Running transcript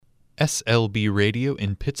SLB Radio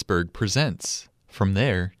in Pittsburgh presents From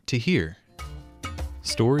There to Here.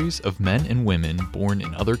 Stories of men and women born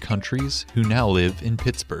in other countries who now live in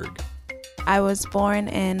Pittsburgh. I was born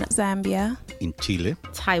in Zambia. In Chile.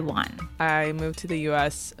 Taiwan. I moved to the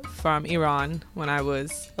U.S. from Iran when I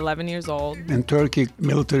was 11 years old. In Turkey,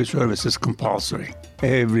 military service is compulsory.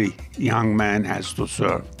 Every young man has to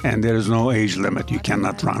serve, and there is no age limit. You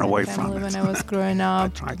cannot run away from it. When I was growing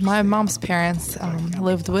up, my mom's parents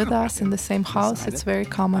lived with us in the same house. It's very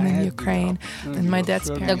common in Ukraine. And my dad's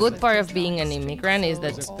parents. The good part of being an immigrant is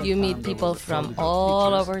that you meet people from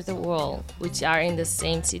all over the world which are in the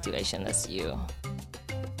same situation as you.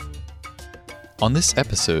 On this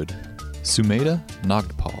episode, Sumedha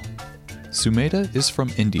Nagpal. Sumedha is from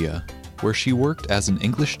India, where she worked as an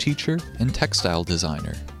English teacher and textile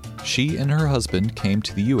designer. She and her husband came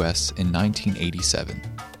to the U.S. in 1987.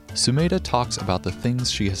 Sumedha talks about the things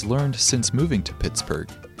she has learned since moving to Pittsburgh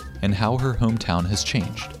and how her hometown has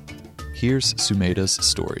changed. Here's Sumedha's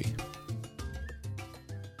story.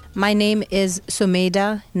 My name is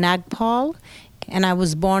Sumedha Nagpal, and I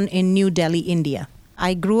was born in New Delhi, India.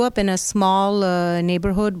 I grew up in a small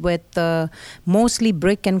neighborhood with mostly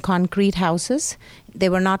brick and concrete houses. They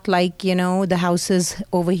were not like, the houses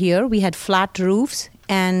over here. We had flat roofs,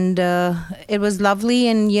 and it was lovely.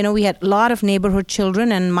 And, we had a lot of neighborhood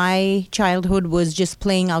children, and my childhood was just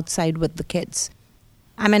playing outside with the kids.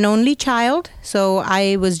 I'm an only child, so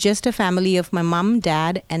I was just a family of my mom,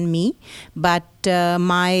 dad, and me. But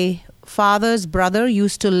my father's brother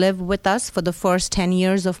used to live with us for the first 10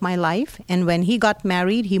 years of my life. And when he got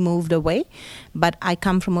married, he moved away. But I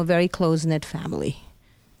come from a very close-knit family.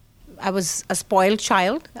 I was a spoiled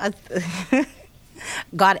child. I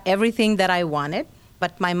got everything that I wanted.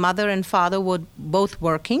 But my mother and father were both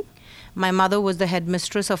working. My mother was the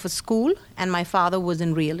headmistress of a school, and my father was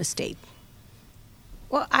in real estate.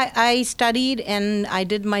 Well, I studied and I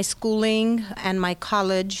did my schooling and my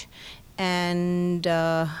college and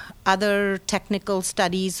other technical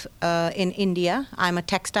studies in India. I'm a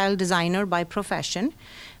textile designer by profession.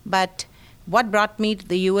 But what brought me to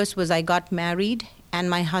the U.S. was I got married, and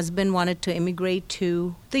my husband wanted to immigrate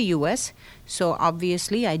to the U.S. So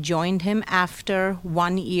obviously I joined him after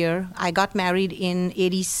 1 year. I got married in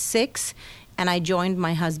 86, and I joined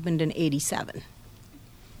my husband in 87.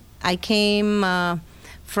 I came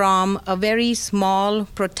from a very small,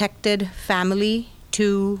 protected family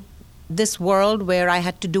to this world where I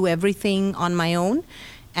had to do everything on my own.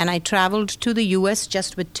 And I traveled to the U.S.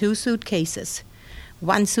 just with 2 suitcases.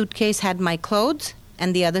 One suitcase had my clothes,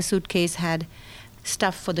 and the other suitcase had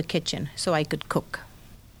stuff for the kitchen so I could cook.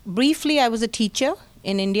 Briefly, I was a teacher.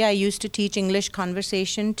 In India, I used to teach English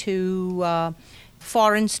conversation to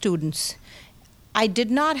foreign students. I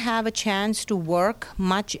did not have a chance to work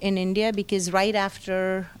much in India because right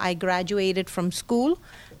after I graduated from school,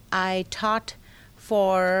 I taught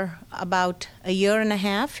for about a year and a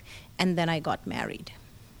half, and then I got married.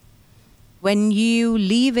 When you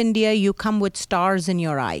leave India, you come with stars in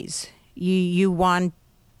your eyes. You want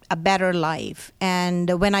a better life.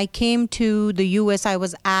 And when I came to the U.S., I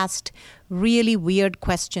was asked really weird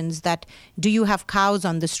questions that, do you have cows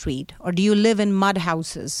on the street? Or do you live in mud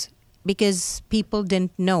houses? Because people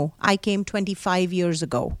didn't know. I came 25 years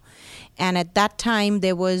ago. And at that time,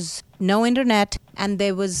 there was no internet, and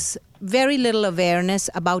there was very little awareness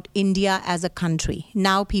about India as a country.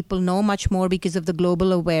 Now people know much more because of the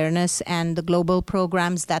global awareness and the global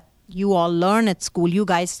programs that you all learn at school. You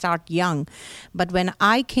guys start young. But when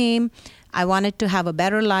I came, I wanted to have a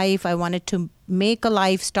better life. I wanted to make a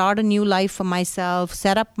life, start a new life for myself,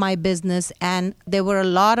 set up my business. And there were a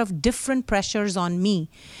lot of different pressures on me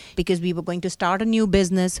because we were going to start a new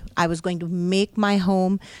business. I was going to make my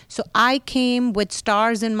home. So I came with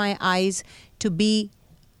stars in my eyes to be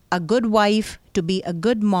a good wife, to be a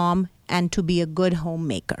good mom, and to be a good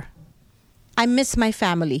homemaker. I miss my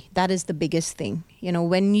family. That is the biggest thing.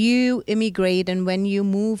 When you immigrate and when you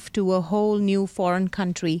move to a whole new foreign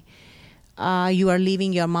country, you are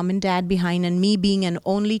leaving your mom and dad behind. And me being an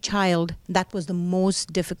only child, that was the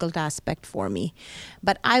most difficult aspect for me.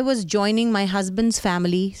 But I was joining my husband's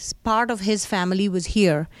family. Part of his family was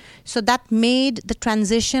here. So that made the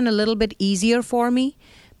transition a little bit easier for me,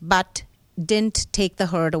 but didn't take the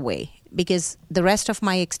hurt away because the rest of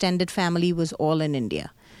my extended family was all in India.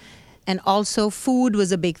 And also food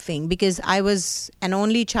was a big thing because I was an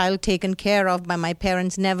only child taken care of by my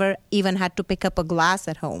parents, never even had to pick up a glass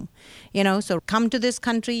at home. So come to this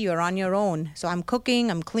country, you're on your own. So I'm cooking,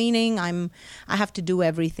 I'm cleaning, I have to do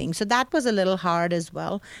everything. So that was a little hard as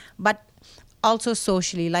well. But also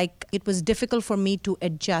socially, it was difficult for me to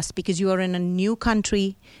adjust because you are in a new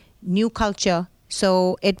country, new culture.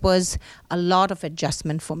 So it was a lot of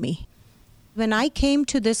adjustment for me. When I came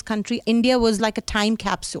to this country, India was like a time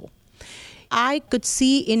capsule. I could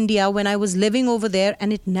see India when I was living over there,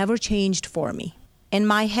 and it never changed for me in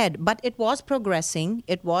my head. But it was progressing,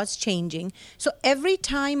 it was changing. So every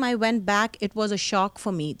time I went back, it was a shock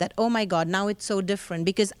for me that, oh my God, now it's so different,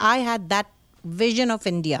 because I had that vision of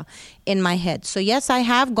India in my head. So yes, I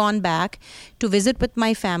have gone back to visit with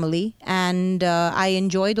my family, and I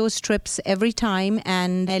enjoy those trips every time,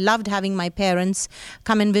 and I loved having my parents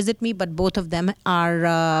come and visit me, but both of them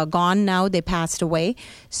are gone now. They passed away,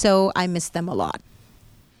 so I miss them a lot.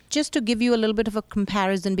 Just to give you a little bit of a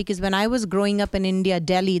comparison, because when I was growing up in India,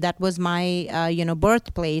 Delhi, that was my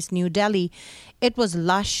birthplace, New Delhi, it was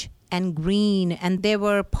lush and green, and there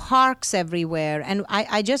were parks everywhere. And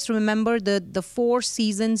I just remember the 4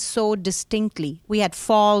 seasons so distinctly. We had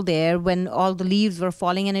fall there when all the leaves were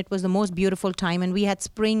falling, and it was the most beautiful time. And we had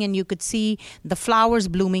spring, and you could see the flowers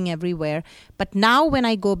blooming everywhere. But now when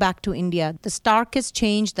I go back to India, the starkest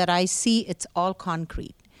change that I see, it's all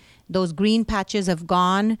concrete. Those green patches have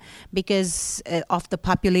gone because of the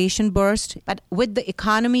population burst. But with the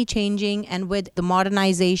economy changing and with the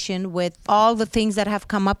modernization, with all the things that have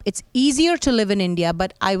come up, it's easier to live in India.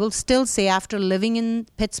 But I will still say, after living in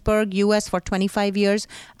Pittsburgh, US for 25 years,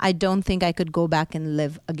 I don't think I could go back and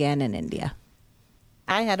live again in India.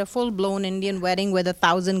 I had a full-blown Indian wedding with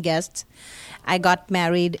 1,000 guests. I got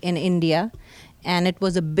married in India. And it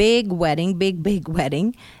was a big wedding, big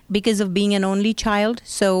wedding, because of being an only child.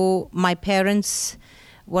 So my parents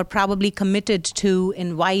were probably committed to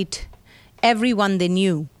invite everyone they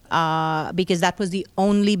knew, because that was the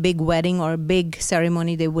only big wedding or big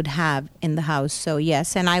ceremony they would have in the house. So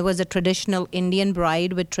yes, and I was a traditional Indian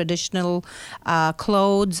bride with traditional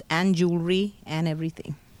clothes and jewelry and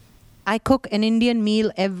everything. I cook an Indian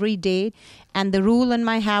meal every day, and the rule in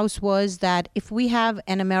my house was that if we have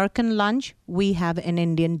an American lunch, we have an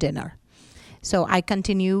Indian dinner. So I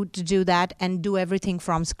continue to do that and do everything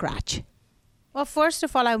from scratch. Well, first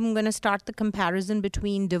of all, I'm going to start the comparison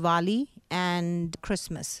between Diwali and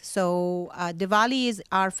Christmas. So Diwali is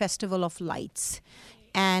our festival of lights,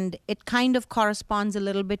 and it kind of corresponds a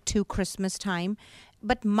little bit to Christmas time.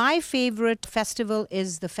 But my favorite festival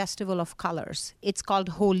is the Festival of Colors. It's called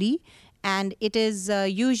Holi, and it is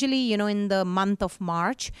usually, in the month of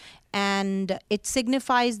March. And it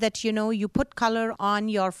signifies that, you put color on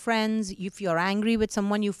your friends. If you're angry with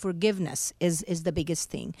someone, forgiveness is the biggest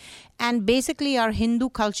thing. And basically, our Hindu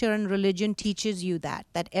culture and religion teaches you that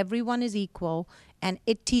everyone is equal, and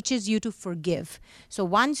it teaches you to forgive. So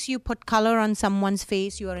once you put color on someone's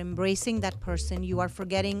face, you are embracing that person. You are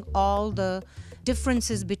forgetting all the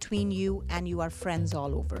differences between you, and you are friends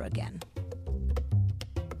all over again.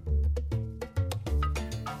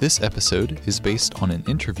 This episode is based on an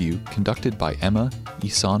interview conducted by Emma,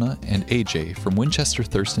 Isana, and AJ from Winchester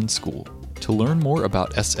Thurston School. To learn more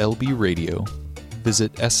about SLB Radio,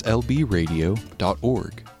 visit slbradio.org.